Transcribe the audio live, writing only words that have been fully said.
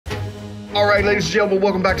All right, ladies and gentlemen,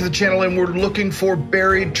 welcome back to the channel, and we're looking for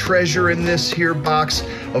buried treasure in this here box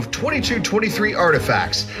of 22-23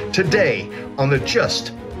 artifacts today on the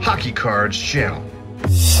Just Hockey Cards channel.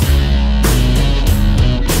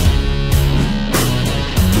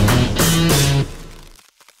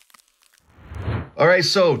 All right,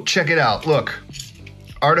 so check it out. Look,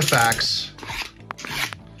 artifacts.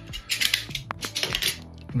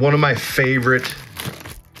 One of my favorite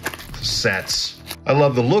sets. I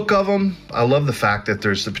love the look of them. I love the fact that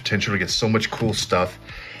there's the potential to get so much cool stuff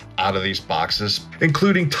out of these boxes,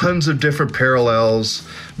 including tons of different parallels,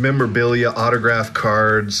 memorabilia, autograph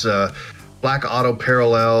cards, black auto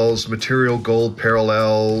parallels, material gold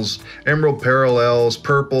parallels, emerald parallels,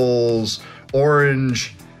 purples,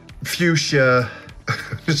 orange, fuchsia,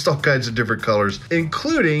 just all kinds of different colors,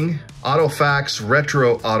 including AutoFacts,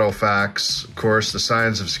 retro AutoFacts, of course, the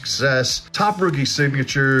signs of success, top rookie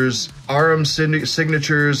signatures, RM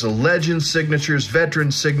signatures, legend signatures, veteran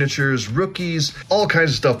signatures, rookies, all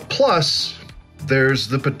kinds of stuff. Plus, there's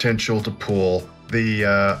the potential to pull the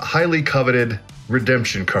highly coveted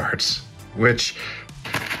redemption cards, which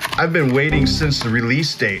I've been waiting since the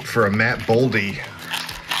release date for a Matt Boldy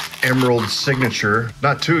emerald signature.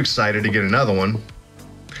 Not too excited to get another one,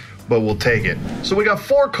 but we'll take it. So we got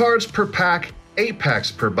 4 cards per pack, 8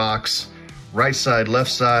 packs per box, right side,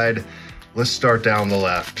 left side. Let's start down the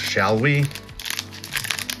left, shall we? Of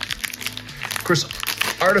course,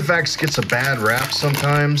 Artifacts gets a bad rap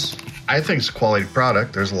sometimes. I think it's a quality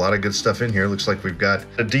product. There's a lot of good stuff in here. Looks like we've got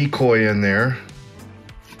a decoy in there.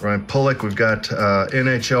 Ryan Pulock, we've got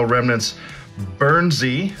NHL Remnants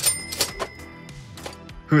Bernsey,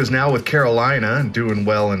 who is now with Carolina and doing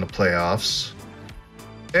well in the playoffs.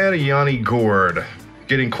 And a Yanni Gourde,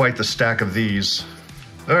 getting quite the stack of these.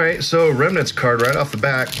 All right, so Remnants card right off the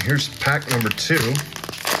bat. Here's pack number 2.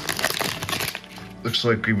 Looks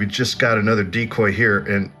like we just got another decoy here,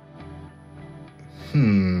 and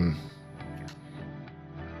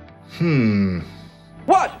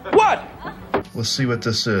What? Let's see what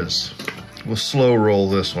this is. We'll slow roll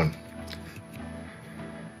this one.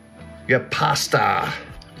 We got Pasta,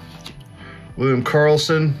 William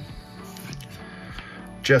Karlsson,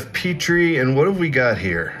 Jeff Petrie, and what have we got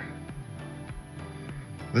here?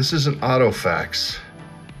 This is an AutoFacts.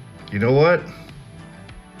 You know what?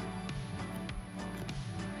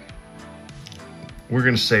 We're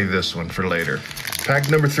gonna save this one for later.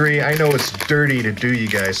 Pack number 3, I know it's dirty to do you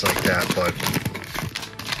guys like that, but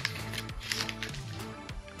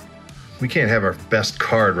we can't have our best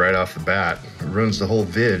card right off the bat. It ruins the whole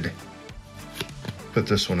vid. Put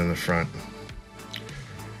this one in the front.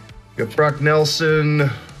 We got Brock Nelson,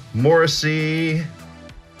 Morrissey,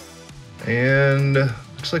 and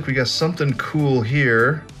looks like we got something cool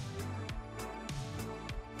here.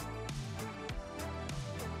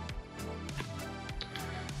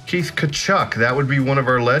 Keith Tkachuk, that would be one of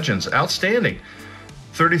our legends. Outstanding.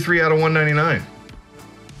 33 out of 199.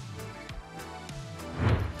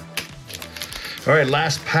 All right,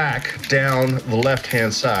 last pack down the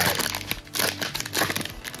left-hand side.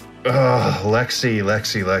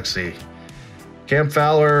 Lexi. Cam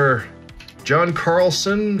Fowler, John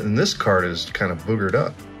Carlson, and this card is kind of boogered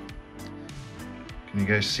up. Can you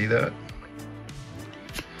guys see that?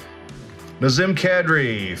 Nazem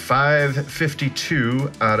Kadri,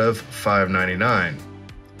 552 out of 599.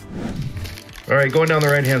 All right, going down the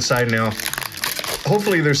right-hand side now.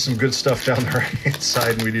 Hopefully there's some good stuff down the right-hand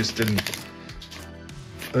side and we just didn't.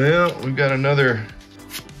 Well, we've got another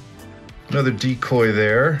decoy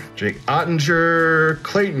there. Jake Ottinger,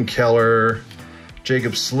 Clayton Keller,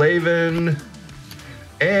 Jacob Slavin,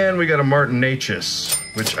 and we got a Martin Necas,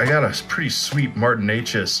 which I got a pretty sweet Martin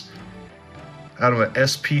Necas out of an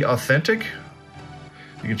SP Authentic.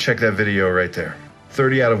 You can check that video right there.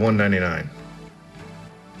 30 out of 199.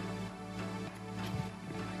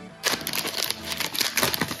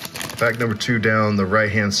 Pack number 2 down the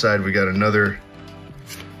right-hand side, we got another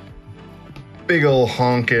big ol'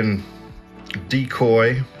 honkin'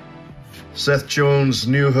 decoy. Seth Jones,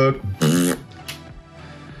 New Hook,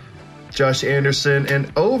 Josh Anderson,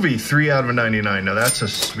 and Ovi, 3 out of 99. Now that's a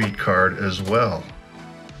sweet card as well.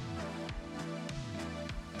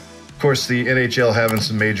 Of course, the NHL having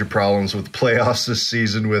some major problems with playoffs this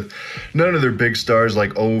season with none of their big stars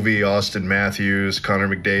like Ovi, Austin Matthews, Connor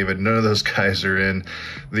McDavid. None of those guys are in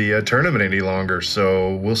the tournament any longer,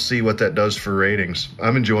 so we'll see what that does for ratings.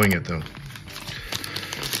 I'm enjoying it, though.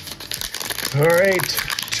 All right,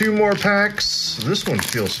 2 more packs. This one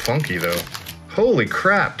feels funky, though. Holy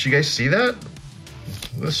crap, did you guys see that?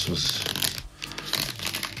 This was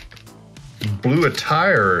blew a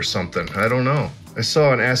tire or something. I don't know. I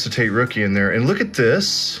saw an acetate rookie in there, and look at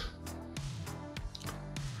this.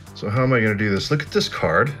 So how am I gonna do this? Look at this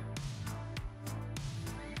card.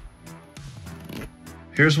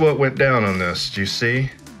 Here's what went down on this. Do you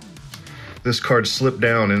see? This card slipped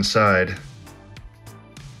down inside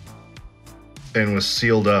and was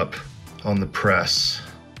sealed up on the press.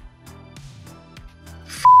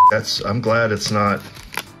 I'm glad it's not,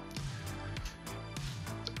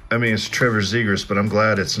 I mean, it's Trevor Zegras, but I'm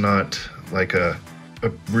glad it's not like a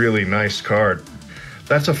really nice card.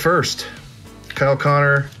 That's a first. Kyle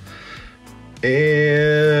Connor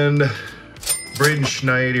and Braden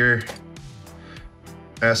Schneider,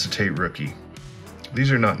 acetate rookie.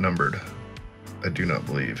 These are not numbered, I do not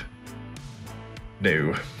believe.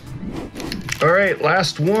 No. All right,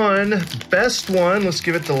 last one, best one. Let's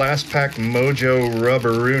give it the last pack Mojo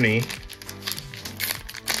Rubberoonie.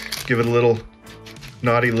 Give it a little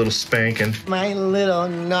naughty little spanking. My little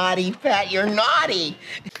naughty Pat, you're naughty.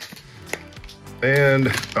 And,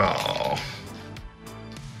 oh,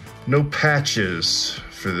 no patches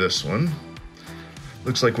for this one.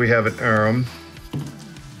 Looks like we have an Arum.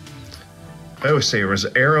 I always say it was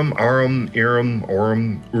Arum, Arum, Irum,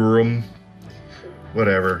 Orum, Urum,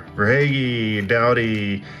 whatever. Verhage,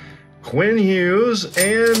 Dowdy, Quinn Hughes,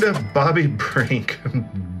 and Bobby Brink.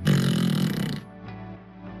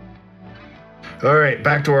 All right,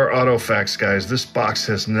 back to our AutoFacts, guys. This box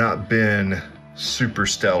has not been super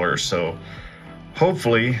stellar, so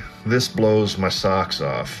hopefully this blows my socks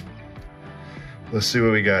off. Let's see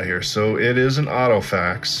what we got here. So it is an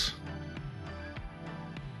AutoFacts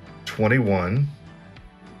 21.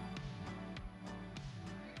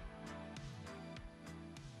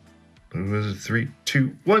 What was it? 3,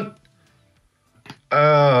 2, 1.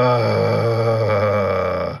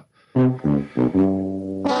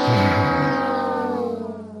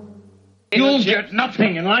 You'll get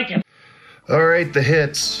nothing and like it. All right, the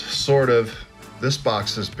hits, sort of. This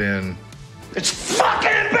box has been... It's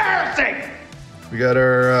fucking embarrassing! We got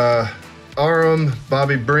our Arum,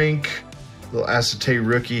 Bobby Brink, little acetate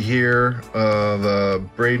rookie here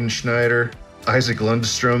of Braden Schneider, Isaac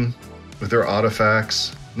Lundstrom with their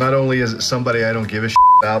AutoFacts. Not only is it somebody I don't give a shit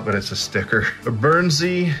about, but it's a sticker. A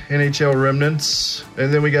Burnsy NHL Remnants,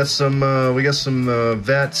 and then we got some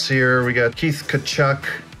vets here. We got Keith Tkachuk,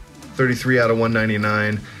 33 out of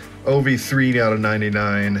 199, OV3 out of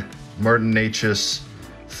 99, Martin Necas,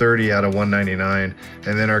 30 out of 199,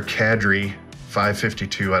 and then our Kadri,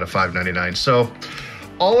 552 out of 599. So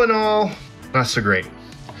all in all, not so great.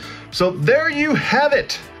 So there you have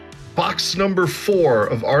it. Box number 4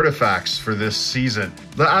 of AutoFacts for this season.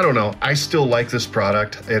 I don't know, I still like this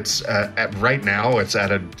product. It's right now, it's at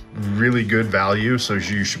a really good value, so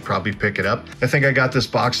you should probably pick it up. I think I got this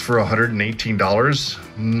box for $118.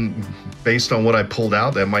 Based on what I pulled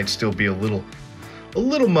out, that might still be a little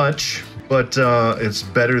much, but it's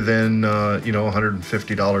better than you know, $150,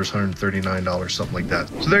 $139, something like that.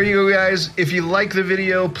 So there you go, guys. If you like the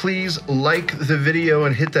video, please like the video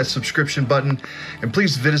and hit that subscription button, and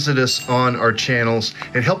please visit us on our channels.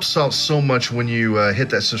 It helps out so much when you hit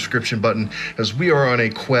that subscription button, as we are on a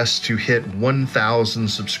quest to hit 1,000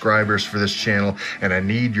 subscribers for this channel, and I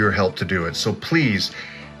need your help to do it. So please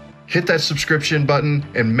hit that subscription button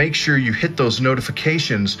and make sure you hit those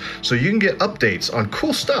notifications so you can get updates on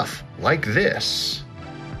cool stuff like this.